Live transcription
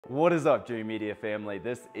What is up, Dreamedia family?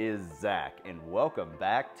 This is Zach, and welcome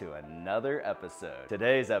back to another episode.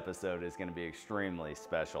 Today's episode is going to be extremely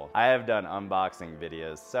special. I have done unboxing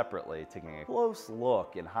videos separately, taking a close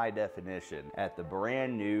look in high definition at the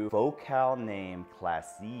brand new Focal NAIM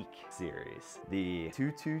Classique series. The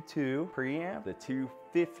 222 preamp, the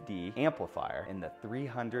 250 amplifier, and the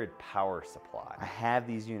 300 power supply. I have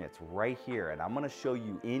these units right here, and I'm going to show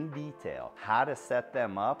you in detail how to set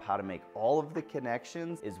them up, how to make all of the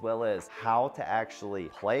connections, as well as how to actually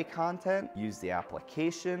play content, use the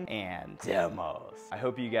application, and demos. I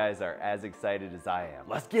hope you guys are as excited as I am.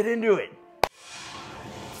 Let's get into it.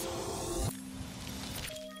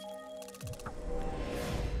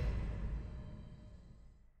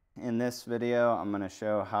 In this video, I'm going to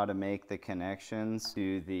show how to make the connections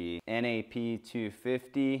to the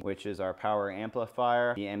NAP250, which is our power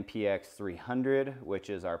amplifier, the NPX300,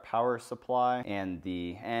 which is our power supply, and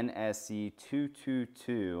the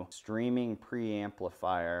NSC222 streaming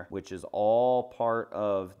preamplifier, which is all part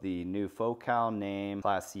of the new Focal NAIM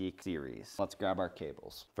Classique series. Let's grab our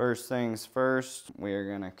cables. First things first, we're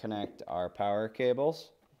going to connect our power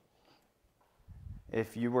cables.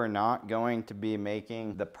 If you were not going to be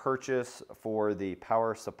making the purchase for the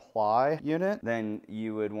power supply unit, then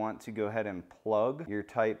you would want to go ahead and plug your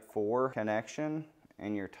type 4 connection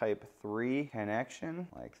and your type 3 connection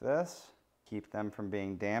like this. Keep them from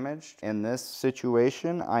being damaged. In this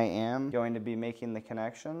situation, I am going to be making the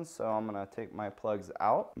connections, so I'm gonna take my plugs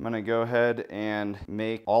out. I'm gonna go ahead and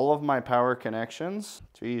make all of my power connections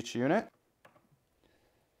to each unit.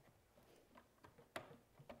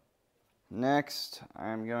 Next,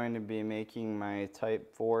 I'm going to be making my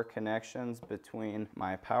type 4 connections between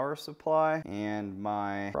my power supply and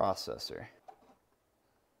my processor.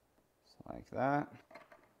 Just like that.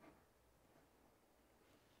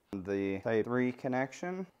 The type 3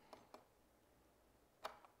 connection.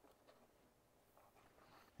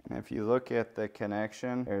 And if you look at the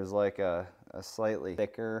connection, there's like a slightly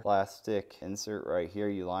thicker plastic insert right here.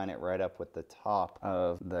 You line it right up with the top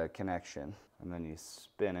of the connection, and then you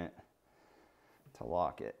spin it to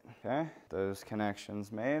lock it. Okay, those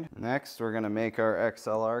connections made. Next, we're going to make our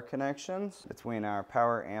XLR connections between our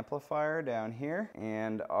power amplifier down here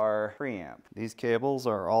and our preamp. These cables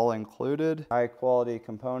are all included, high quality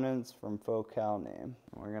components from Focal NAIM.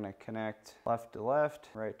 We're going to connect left to left,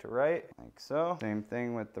 right to right, like so. Same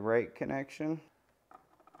thing with the right connection.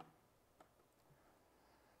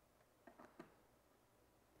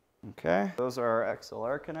 Okay, those are our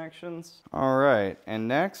XLR connections. All right, and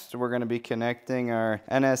next we're going to be connecting our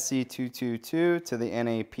NSC222 to the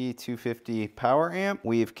NAP250 power amp.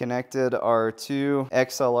 We've connected our two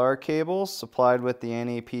XLR cables supplied with the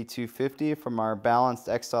NAP250 from our balanced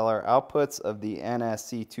XLR outputs of the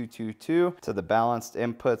NSC222 to the balanced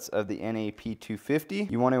inputs of the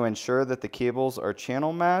NAP250. You want to ensure that the cables are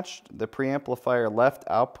channel matched. The preamplifier left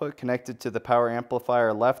output connected to the power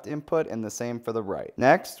amplifier left input, and the same for the right.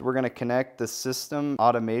 Next, we're going to connect the system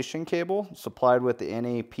automation cable supplied with the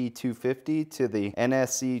NAP250 to the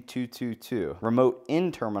NSC222 remote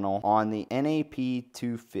in terminal on the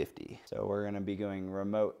NAP250. So we're going to be going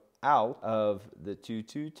remote out of the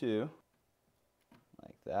 222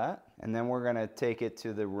 like that, and then we're going to take it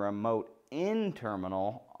to the remote in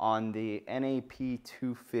terminal on the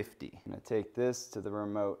NAP250. I'm going to take this to the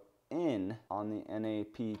remote in on the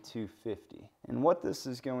NAP250. And what this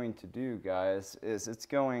is going to do, guys, is it's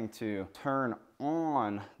going to turn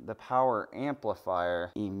on the power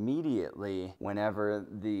amplifier immediately whenever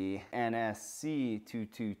the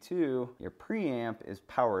NSC222, your preamp, is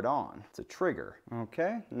powered on. It's a trigger.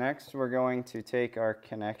 Okay, next we're going to take our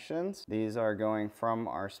connections. These are going from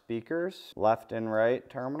our speakers, left and right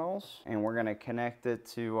terminals, and we're going to connect it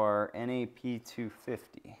to our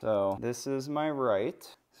NAP250. So this is my right.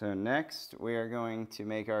 So next we are going to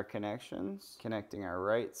make our connections, connecting our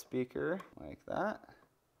right speaker like that.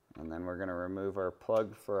 And then we're going to remove our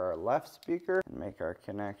plug for our left speaker and make our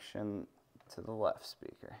connection to the left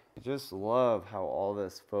speaker. I just love how all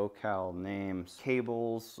this Focal NAIM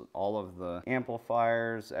cables, all of the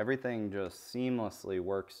amplifiers, everything just seamlessly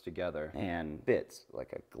works together and fits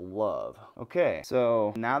like a glove. Okay,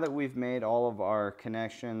 so now that we've made all of our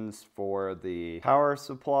connections for the power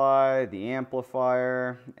supply, the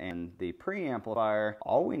amplifier, and the preamplifier,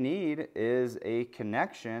 all we need is a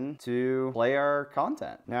connection to play our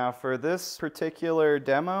content. Now for this particular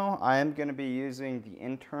demo, I am going to be using the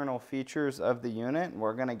internal features of the unit.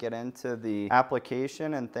 We're gonna get into the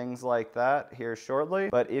application and things like that here shortly.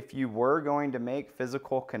 But if you were going to make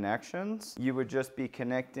physical connections, you would just be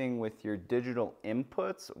connecting with your digital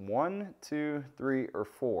inputs, 1, 2, 3, or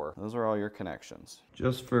 4. Those are all your connections.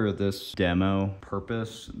 Just for this demo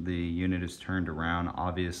purpose, the unit is turned around.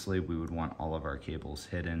 Obviously, we would want all of our cables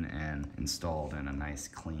hidden and installed in a nice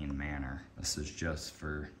clean manner. This is just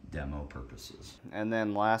for demo purposes. And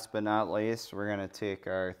then last but not least, we're gonna take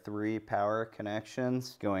our 3 power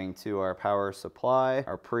connections going to our power supply,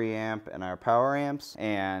 our preamp, and our power amps,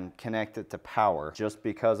 and connect it to power. Just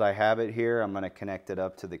because I have it here, I'm gonna connect it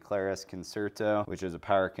up to the Claris Concerto, which is a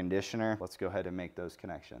power conditioner. Let's go ahead and make those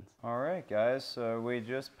connections. All right, guys, so we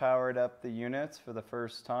just powered up the units for the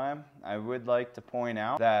first time. I would like to point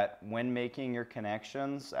out that when making your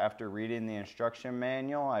connections, after reading the instruction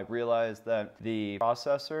manual, I realized that the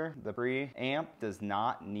processor, the preamp, does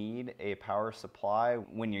not need a power supply.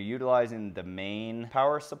 When you're utilizing the main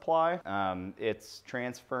power supply, it's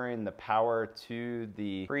transferring the power to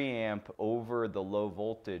the preamp over the low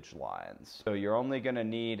voltage lines. So you're only going to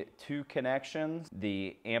need 2 connections,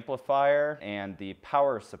 the amplifier and the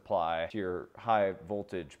power supply to your high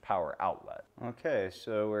voltage power outlet. Okay,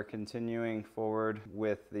 so we're continuing forward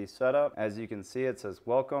with the setup. As you can see, it says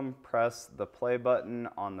welcome. Press the play button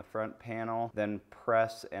on the front panel, then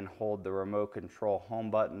press and hold the remote control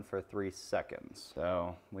home button for 3 seconds.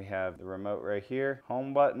 So we have the remote right here,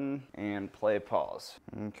 home button, and play pause.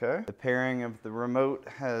 Okay, the pairing of the remote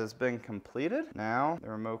has been completed. Now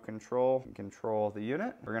the remote control can control the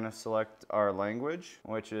unit. We're gonna select our language,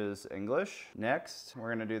 which is English. Next, we're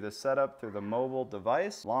gonna do the setup through the mobile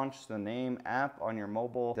device. Launch the NAIM app on your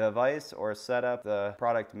mobile device or set up the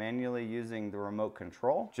product manually using the remote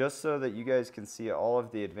control. Just so that you guys can see all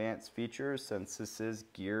of the advanced features, since this is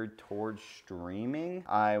geared towards streaming,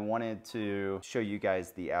 I wanted to show you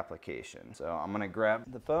guys the application. So I'm gonna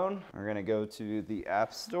grab the phone. We're gonna go to the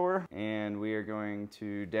App Store and we are going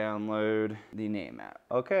to download the NAIM app.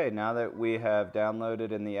 Okay, now that we have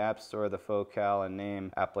downloaded in the App Store the Focal and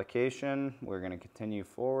NAIM application, we're gonna continue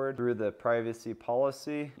forward through the privacy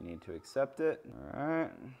policy. You need to accept it. All right,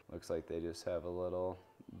 looks like they just have a little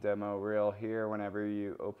demo reel here whenever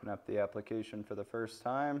you open up the application for the first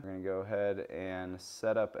time. We're gonna go ahead and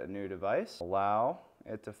set up a new device. Allow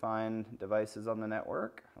it to find devices on the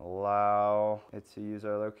network. Allow it to use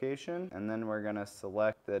our location. And then we're gonna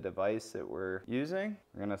select the device that we're using.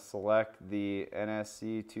 We're gonna select the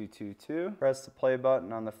NSC222. Press the play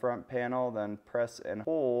button on the front panel, then press and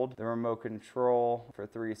hold the remote control for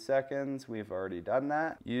 3 seconds. We've already done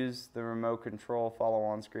that. Use the remote control, follow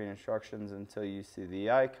on-screen instructions until you see the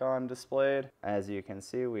icon displayed. As you can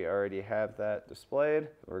see, we already have that displayed.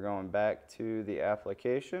 We're going back to the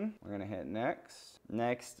application. We're gonna hit next.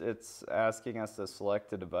 Next, it's asking us to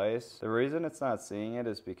select a device. The reason it's not seeing it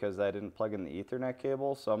is because I didn't plug in the Ethernet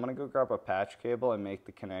cable, so I'm gonna go grab a patch cable and make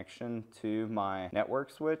the connection to my network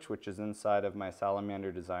switch, which is inside of my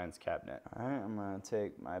Salamander Designs cabinet. All right, I'm gonna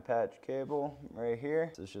take my patch cable right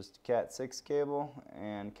here. This is just a Cat 6 cable,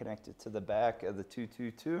 and connect it to the back of the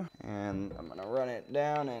 222. And I'm gonna run it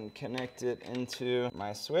down and connect it into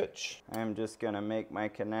my switch. I'm just gonna make my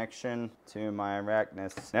connection to my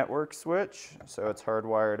Araknis network switch, so it's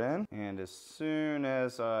hardwired in. And as soon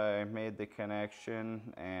as I made the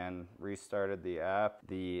connection and restarted the app,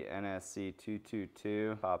 the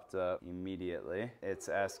NSC222 popped up immediately. It's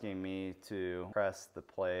asking me to press the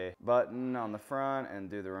play button on the front and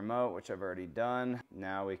do the remote, which I've already done.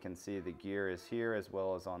 Now we can see the gear is here as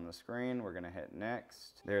well as on the screen. We're gonna hit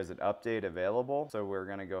next. There's an update available, so we're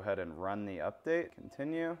gonna go ahead and run the update,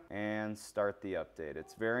 continue, and start the update.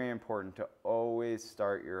 It's very important to always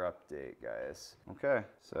start your update, guys. Okay,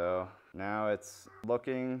 so now it's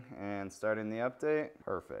looking and starting the update.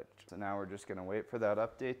 Perfect. So now we're just gonna wait for that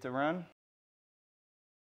update to run.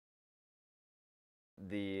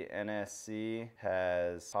 The NSC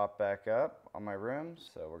has popped back up on my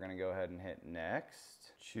rooms, so we're gonna go ahead and hit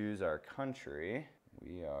next. Choose our country.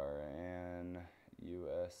 We are in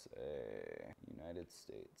USA, United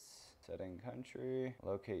States. Setting country,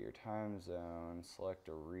 locate your time zone, select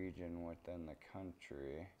a region within the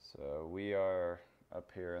country. So we are up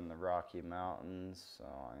here in the Rocky Mountains, so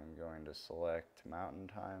I'm going to select Mountain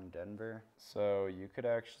Time, Denver. So you could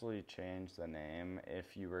actually change the name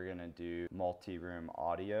if you were gonna do multi-room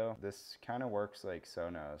audio. This kind of works like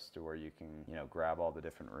Sonos, to where you can, you know, grab all the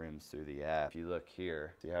different rooms through the app. If you look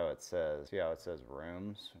here, see how it says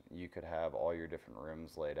rooms? You could have all your different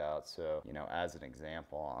rooms laid out. So, you know, as an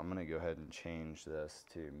example, I'm gonna go ahead and change this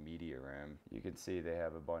to media room. You can see they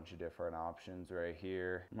have a bunch of different options right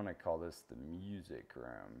here. I'm gonna call this the music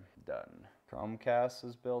room. Done. Chromecast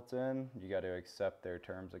is built in. You got to accept their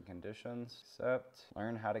terms and conditions. Accept.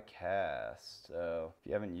 Learn how to cast. So if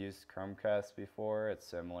you haven't used Chromecast before, it's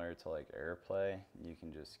similar to like AirPlay. You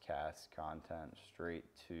can just cast content straight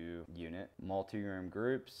to unit. Multi-room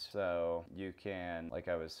groups. So you can, like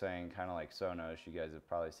I was saying, kind of like Sonos, you guys have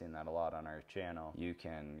probably seen that a lot on our channel. You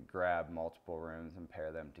can grab multiple rooms and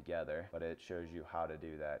pair them together, but it shows you how to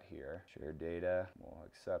do that here. Share data, we'll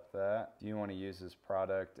accept that. Do you want to use this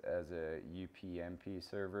product as a UPnP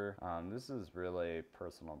server? This is really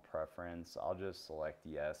personal preference. I'll just select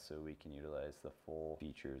yes so we can utilize the full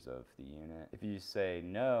features of the unit. If you say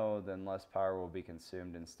no, then less power will be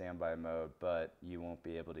consumed in standby mode, but you won't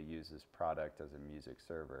be able to use this product as a music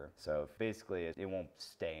server. So basically it won't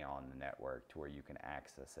stay on the network to where you can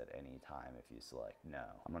access it any time if you select no.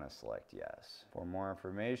 I'm gonna select yes. For more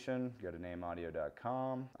information, go to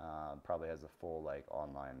naimaudio.com. Probably has a full like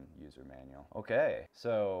online user manual. Okay,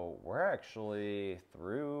 so we're actually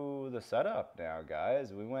through the setup now,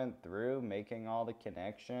 guys. We went through making all the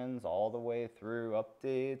connections all the way through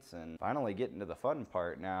updates and finally getting to the fun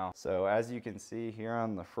part now. So as you can see here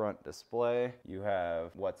on the front display, you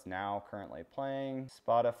have what's now currently playing,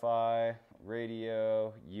 Spotify,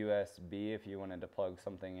 radio, USB if you wanted to plug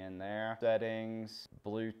something in there, settings,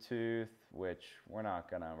 Bluetooth, which we're not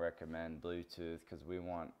gonna recommend Bluetooth because we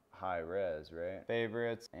want high res, right?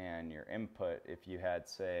 Favorites, and your input. If you had,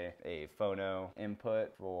 say, a phono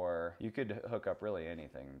input for, you could hook up really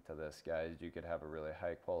anything to this, guys. You could have a really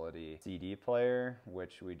high quality CD player,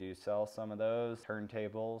 which we do sell some of those,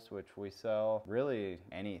 turntables, which we sell, really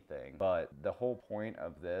anything. But the whole point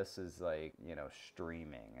of this is like, you know,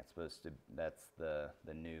 streaming. It's supposed to, that's the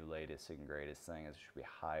new latest and greatest thing, is it should be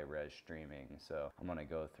high res streaming. So I'm gonna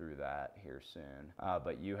go through that here soon.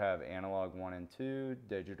 But you have analog 1 and 2,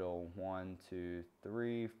 digital 1, 2,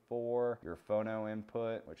 3, 4, your phono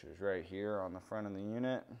input, which is right here on the front of the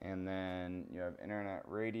unit, and then you have internet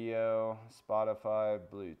radio, Spotify,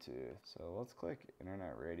 Bluetooth. So let's click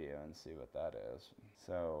internet radio and see what that is.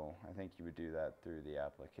 So I think you would do that through the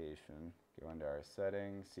application. Go into our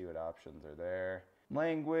settings, see what options are there.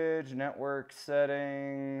 Language, network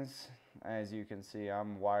settings. As you can see,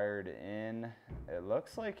 I'm wired in. It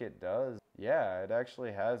looks like it does. Yeah, it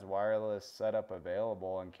actually has wireless setup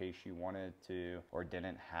available in case you wanted to or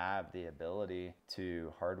didn't have the ability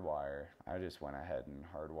to hardwire. I just went ahead and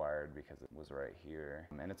hardwired because it was right here.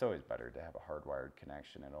 And it's always better to have a hardwired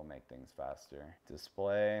connection. It'll make things faster.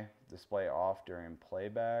 Display off during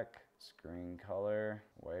playback. Screen color,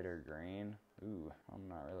 white or green. Ooh, I'm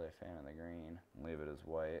not really a fan of the green. Leave it as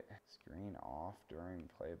white. Screen off during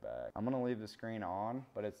playback. I'm gonna leave the screen on,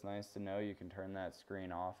 but it's nice to know you can turn that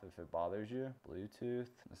screen off if it bothers you. Bluetooth,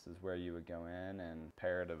 this is where you would go in and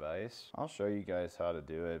pair a device. I'll show you guys how to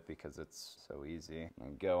do it because it's so easy. I'm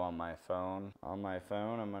gonna go on my phone. On my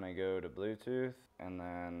phone, I'm gonna go to Bluetooth, and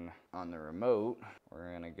then on the remote,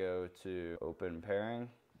 we're gonna go to open pairing.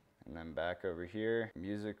 And then back over here,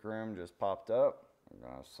 music room just popped up. I'm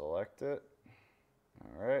gonna select it.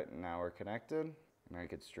 All right, now we're connected. And I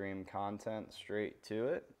could stream content straight to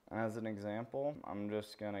it. As an example, I'm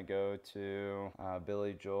just gonna go to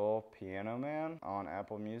Billy Joel Piano Man on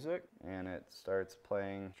Apple Music, and it starts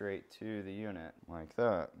playing straight to the unit, like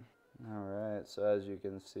that. Alright, so as you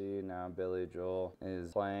can see now Billy Joel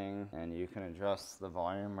is playing, and you can adjust the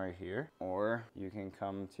volume right here, or you can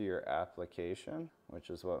come to your application, which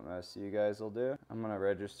is what most of you guys will do. I'm gonna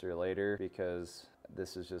register later because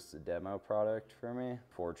this is just a demo product for me,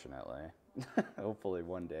 fortunately. Hopefully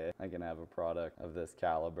one day I can have a product of this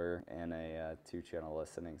caliber in a 2-channel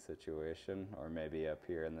listening situation, or maybe up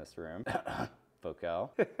here in this room.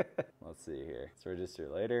 Focal. Let's see here. Let's register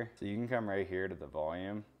later. So you can come right here to the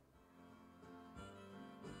volume.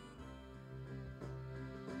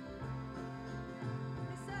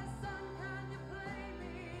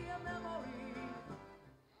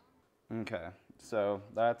 Okay, so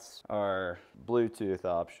that's our Bluetooth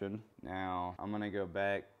option. Now I'm gonna go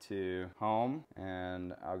back to home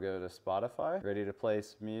and I'll go to Spotify. Ready to play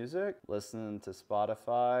some music? Listen to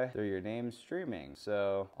Spotify through your NAIM streaming.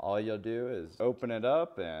 So all you'll do is open it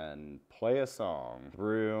up and play a song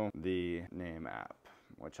through the NAIM app,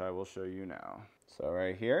 which I will show you now. So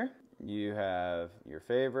right here, you have your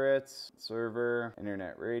favorites, server,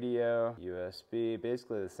 internet radio, USB,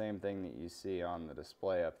 basically the same thing that you see on the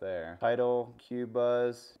display up there. Tidal,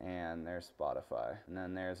 Q-Buzz, and there's Spotify. And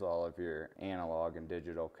then there's all of your analog and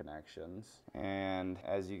digital connections. And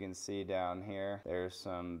as you can see down here, there's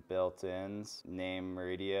some built-ins, NAIM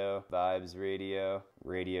radio, Vibes radio,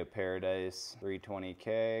 Radio Paradise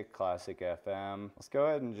 320K, Classic FM. Let's go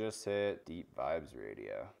ahead and just hit Deep Vibes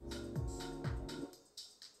Radio.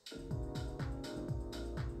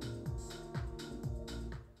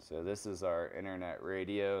 So this is our internet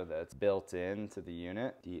radio that's built into the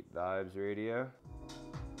unit, Deep Vibes radio.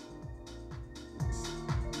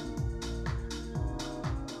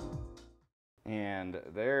 And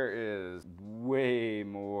there is way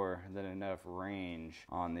more than enough range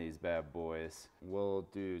on these bad boys. We'll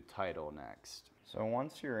do Tidal next. So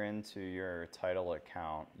once you're into your Tidal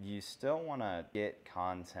account, you still want to get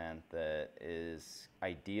content that is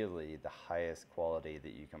ideally the highest quality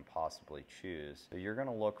that you can possibly choose. So you're going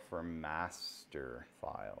to look for master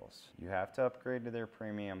files. You have to upgrade to their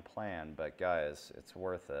premium plan, but guys, it's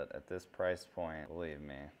worth it. At this price point, believe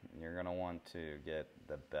me, you're going to want to get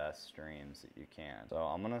the best streams that you can. So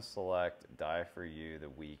I'm going to select Die For You the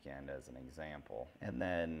Weekend as an example. And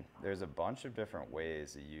then there's a bunch of different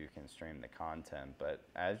ways that you can stream the content, but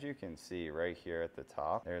as you can see right here at the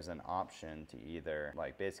top, there's an option to either,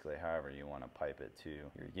 like basically however you want to pipe it to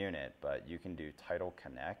your unit, but you can do Tidal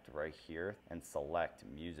Connect right here and select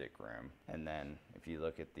music room. And then if you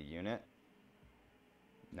look at the unit,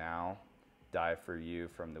 now Die For You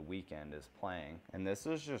from the Weekend is playing. And this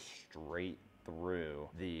is just straight through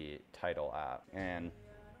the Tidal app. And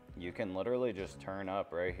you can literally just turn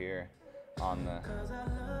up right here on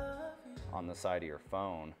the side of your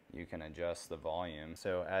phone. You can adjust the volume.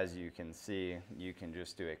 So as you can see, you can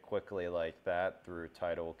just do it quickly like that through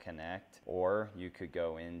Tidal Connect, or you could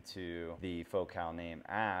go into the Focal NAIM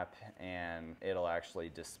app and it'll actually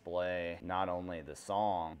display not only the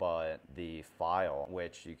song, but the file,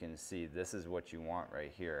 which you can see this is what you want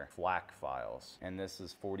right here, FLAC files. And this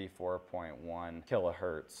is 44.1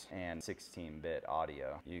 kilohertz and 16-bit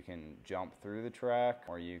audio. You can jump through the track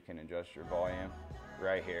or you can adjust your volume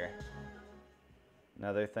right here.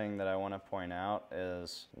 Another thing that I want to point out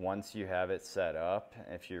is once you have it set up,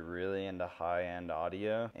 if you're really into high-end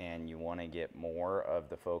audio and you want to get more of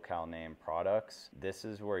the Focal NAIM products, this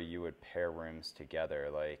is where you would pair rooms together,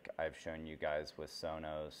 like I've shown you guys with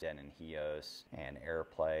Sonos and Hios and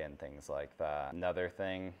AirPlay and things like that. Another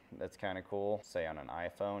thing that's kind of cool, say on an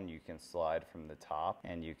iPhone, you can slide from the top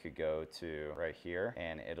and you could go to right here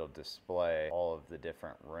and it'll display all of the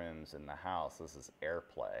different rooms in the house. This is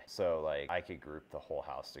AirPlay. So like I could group the whole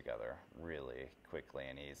house together really quickly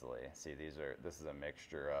and easily. See, this is a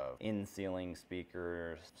mixture of in-ceiling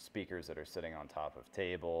speakers that are sitting on top of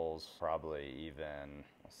tables, probably even,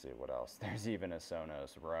 let's see what else. There's even a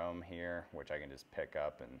Sonos Roam here, which I can just pick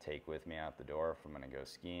up and take with me out the door if I'm gonna go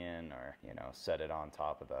skiing, or, you know, set it on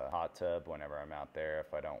top of the hot tub whenever I'm out there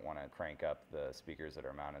if I don't want to crank up the speakers that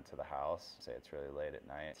are mounted to the house. Say it's really late at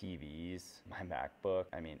night. TVs, my MacBook,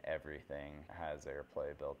 I mean, everything has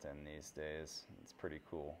AirPlay built in these days. It's pretty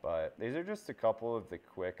cool. But these are just a couple of the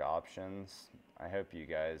quick options. I hope you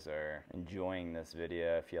guys are enjoying this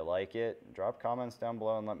video. If you like it, drop comments down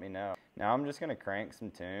below and let me know. Now I'm just gonna crank some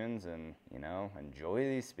tunes and, you know, enjoy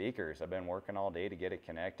these speakers. I've been working all day to get it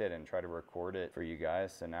connected and try to record it for you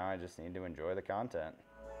guys, so now I just need to enjoy the content.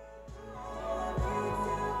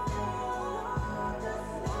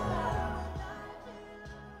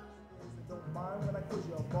 Don't mind when I quiz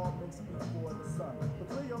you, a ball makes me for the sun. But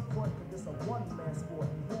clear your point, cause this a one-man sport.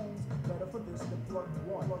 And who's better for this than plug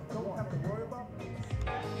one? Don't have to worry about me.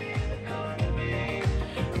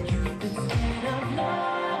 You've been scared of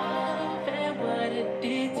love and what it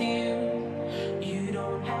did to you. You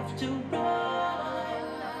don't have to run.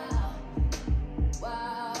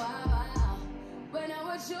 Wow, wow, wow. When I'm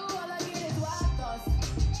with you, all I get is wild thoughts.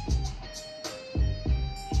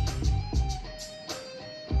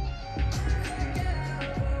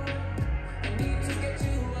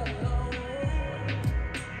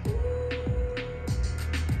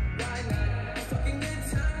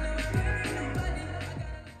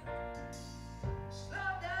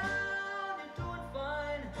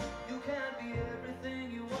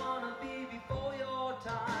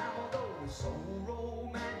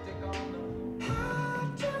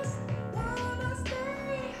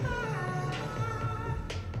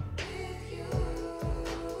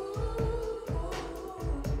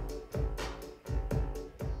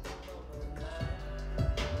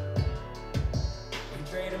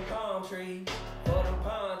 Tree for the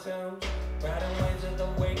pontoons, riding waves of the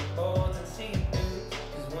wakeboards and sea through.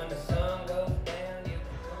 Cause when the sun goes down, you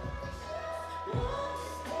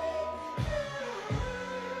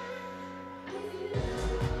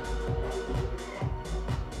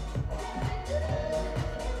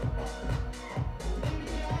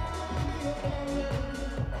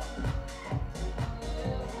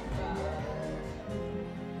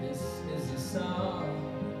this is a song.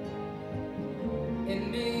 It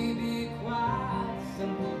may be quite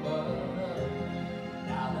simple, but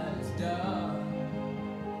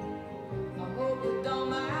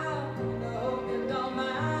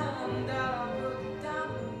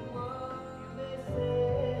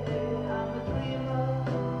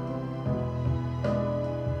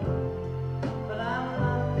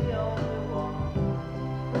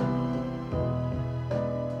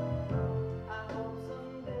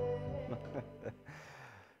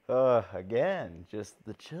Again, just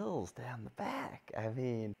the chills down the back. I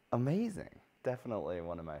mean, amazing. Definitely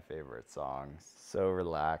one of my favorite songs. So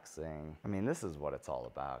relaxing. I mean, this is what it's all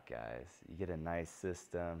about, guys. You get a nice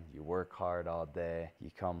system, you work hard all day,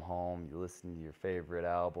 you come home, you listen to your favorite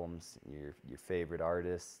albums, your favorite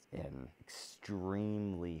artists in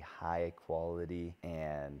extremely high quality,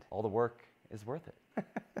 and all the work is worth it.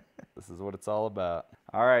 This is what it's all about.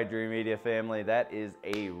 All right, Dreamedia family, that is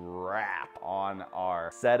a wrap on our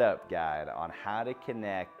setup guide on how to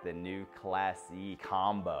connect the new Class E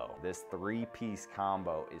combo. This 3-piece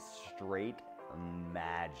combo is straight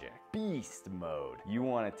magic. Beast mode. You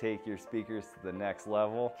want to take your speakers to the next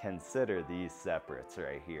level? Consider these separates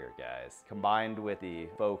right here, guys. Combined with the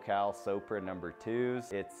Focal Sopra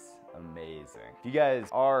 #2s, it's amazing. If you guys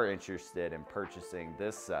are interested in purchasing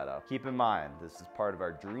this setup, keep in mind this is part of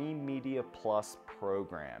our Dreamedia Plus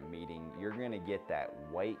program, meaning you're gonna get that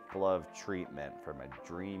white glove treatment from a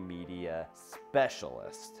Dreamedia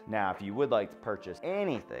specialist. Now, if you would like to purchase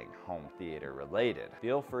anything home theater related,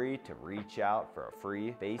 feel free to reach out for a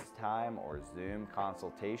free FaceTime or Zoom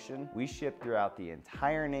consultation. We ship throughout the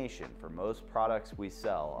entire nation for most products we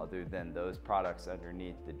sell, other than those products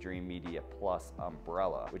underneath the Dreamedia Plus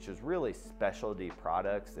umbrella, which is really specialty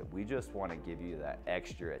products that we just want to give you that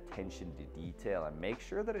extra attention to detail and make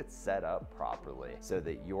sure that it's set up properly so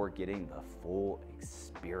that you're getting the full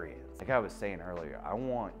experience. Like I was saying earlier, I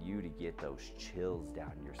want you to get those chills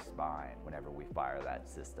down your spine whenever we fire that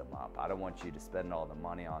system up. I don't want you to spend all the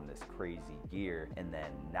money on this crazy gear and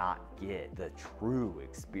then not get the true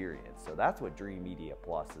experience. So that's what Dreamedia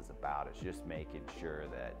Plus is about. It's just making sure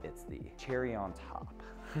that it's the cherry on top.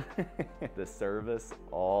 The service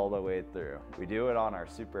all the way through. We do it on our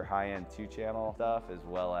super high-end 2-channel stuff as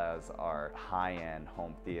well as our high-end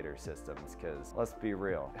home theater systems, because let's be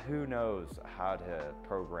real, who knows how to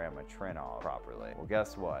program a Trinog properly? Well,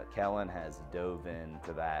 guess what? Kellen has dove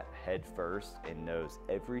into that head first and knows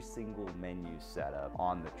every single menu setup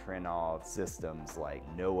on the Trinog systems like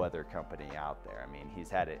no other company out there. I mean, he's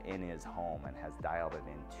had it in his home and has dialed it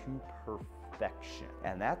in to perfection.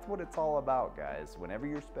 And that's what it's all about, guys. Whenever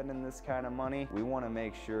you're spending this kind of money, we want to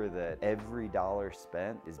make sure that every dollar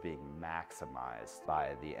spent is being maximized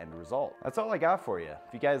by the end result. That's all I got for you.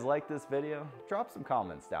 If you guys like this video, drop some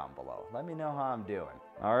comments down below. Let me know how I'm doing.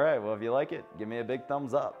 All right, well, if you like it, give me a big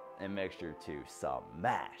thumbs up and make sure to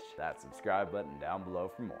smash that subscribe button down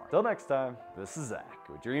below for more. Till next time, this is Zach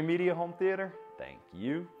with Dreamedia Home Theater. Thank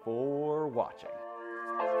you for watching.